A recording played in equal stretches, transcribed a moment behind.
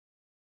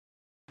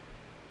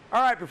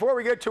All right, before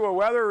we get to a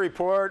weather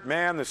report,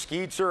 man, the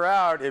skeets are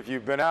out. If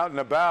you've been out and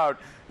about,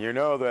 you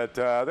know that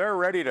they're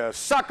ready to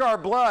suck our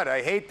blood.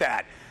 I hate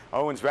that.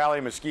 Owens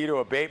Valley Mosquito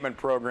Abatement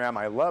Program,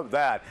 I love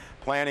that.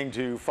 Planning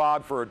to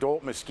fog for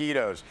adult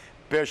mosquitoes.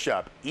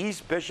 Bishop,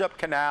 East Bishop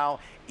Canal,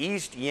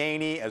 East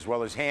Yaney, as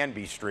well as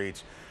Hanby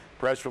Streets.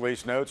 Press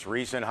release notes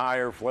recent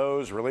higher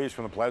flows released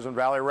from the Pleasant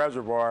Valley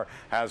Reservoir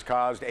has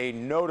caused a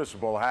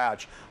noticeable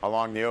hatch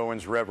along the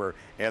Owens River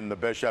in the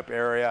Bishop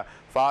area.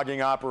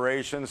 Fogging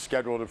operations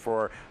scheduled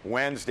for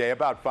Wednesday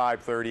about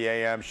 5:30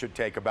 a.m. should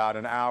take about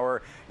an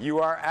hour.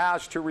 You are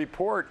asked to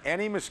report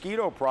any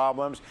mosquito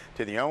problems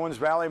to the Owens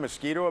Valley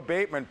Mosquito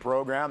Abatement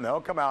Program. They'll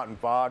come out and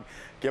fog.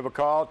 Give a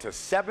call to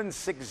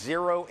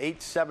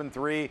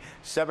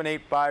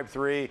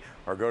 760-873-7853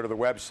 or go to the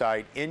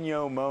website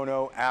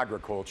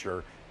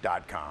inyomonoagriculture.com.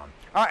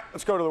 All right,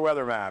 let's go to the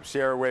weather map.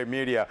 Sierra Wave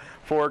Media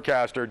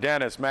forecaster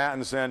Dennis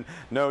Mattinson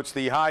notes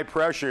the high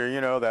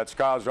pressure, that's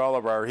caused all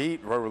of our heat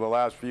over the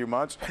last few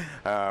months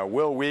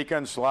will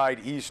weaken, slide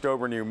east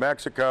over New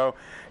Mexico.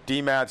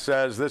 DMAT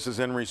says this is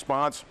in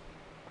response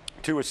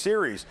to a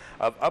series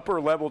of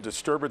upper level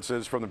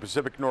disturbances from the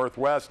Pacific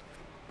Northwest,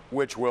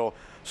 which will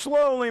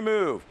slowly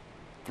move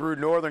through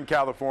northern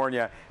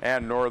California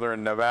and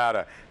northern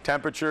Nevada.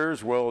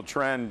 Temperatures will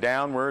trend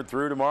downward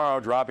through tomorrow,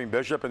 dropping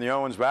Bishop and the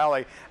Owens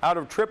Valley out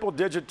of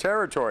triple-digit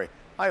territory.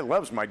 I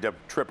loves my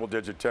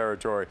triple-digit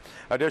territory.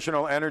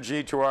 Additional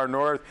energy to our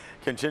north,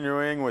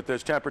 continuing with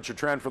this temperature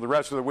trend for the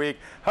rest of the week,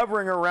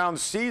 hovering around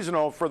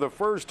seasonal for the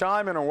first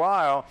time in a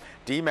while.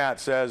 DMAT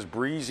says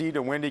breezy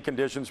to windy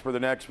conditions for the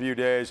next few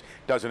days.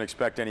 Doesn't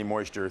expect any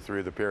moisture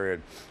through the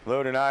period.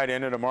 Low tonight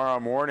into tomorrow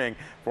morning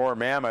for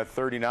Mammoth,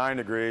 39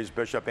 degrees.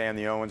 Bishop and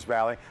the Owens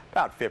Valley,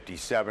 about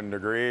 57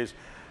 degrees.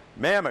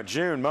 Mammoth,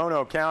 June,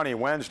 Mono County,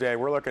 Wednesday.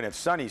 We're looking at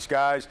sunny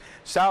skies,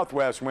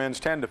 southwest winds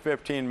 10 to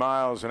 15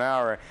 miles an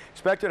hour.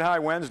 Expected high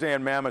Wednesday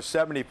in Mammoth,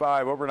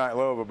 75, overnight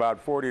low of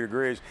about 40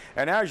 degrees.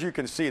 And as you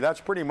can see,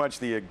 that's pretty much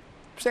the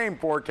same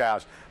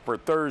forecast for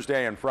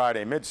Thursday and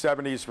Friday.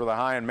 Mid-70s for the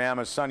high in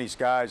Mammoth, sunny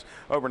skies,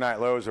 overnight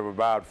lows of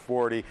about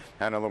 40,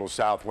 and a little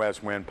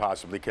southwest wind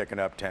possibly kicking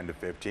up 10 to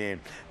 15.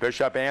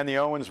 Bishop and the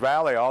Owens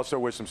Valley also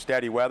with some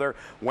steady weather.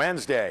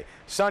 Wednesday,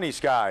 sunny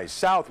skies,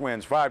 south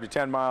winds 5 to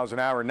 10 miles an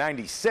hour,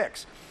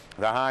 96.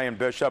 The high in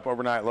Bishop,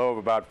 overnight low of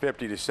about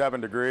 50 to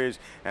 7 degrees.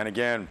 And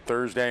again,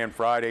 Thursday and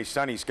Friday,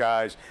 sunny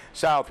skies,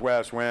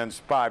 southwest winds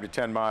 5 to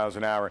 10 miles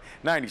an hour,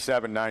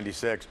 97,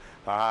 96.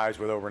 The highs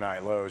with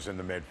overnight lows in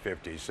the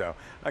mid-50s. So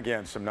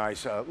again, some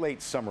nice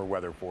late summer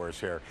weather for us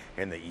here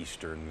in the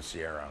eastern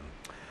Sierra.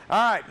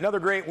 All right, another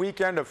great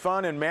weekend of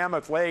fun in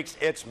Mammoth Lakes.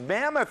 It's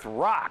Mammoth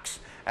Rocks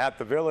at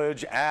the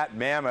Village at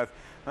Mammoth.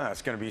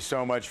 It's going to be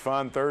so much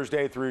fun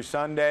Thursday through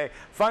Sunday.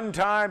 Fun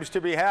times to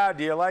be had.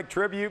 Do you like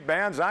tribute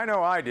bands? I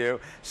know I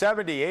do.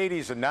 70s,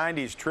 80s, and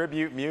 90s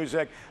tribute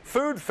music.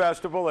 Food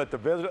festival at the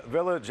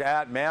Village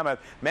at Mammoth.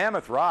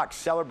 Mammoth Rocks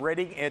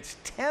celebrating its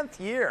 10th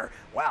year.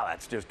 Wow,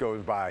 that just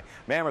goes by.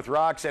 Mammoth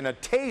Rocks and a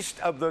taste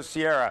of the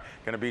Sierra.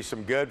 Going to be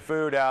some good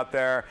food out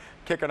there.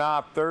 Kicking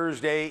off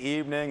Thursday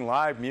evening,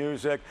 live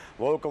music,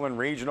 local and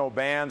regional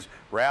bands.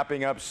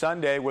 Wrapping up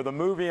Sunday with a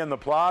movie in the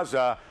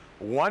plaza,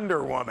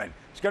 Wonder Woman.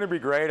 It's going to be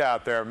great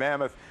out there.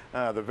 Mammoth,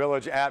 the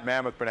Village at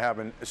Mammoth, been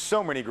having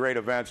so many great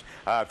events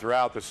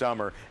throughout the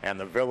summer, and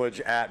the Village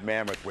at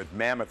Mammoth with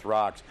Mammoth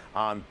Rocks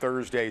on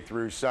Thursday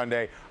through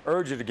Sunday.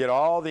 Urge you to get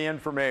all the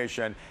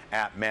information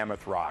at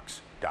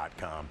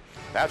mammothrocks.com.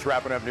 That's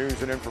wrapping up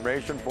news and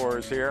information for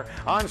us here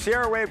on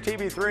Sierra Wave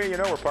TV3. You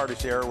know we're part of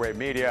Sierra Wave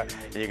Media.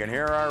 You can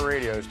hear our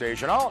radio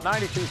station, Alt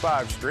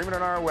 92.5, streaming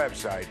on our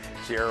website,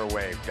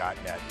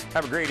 sierrawave.net.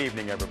 Have a great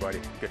evening, everybody.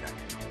 Good night.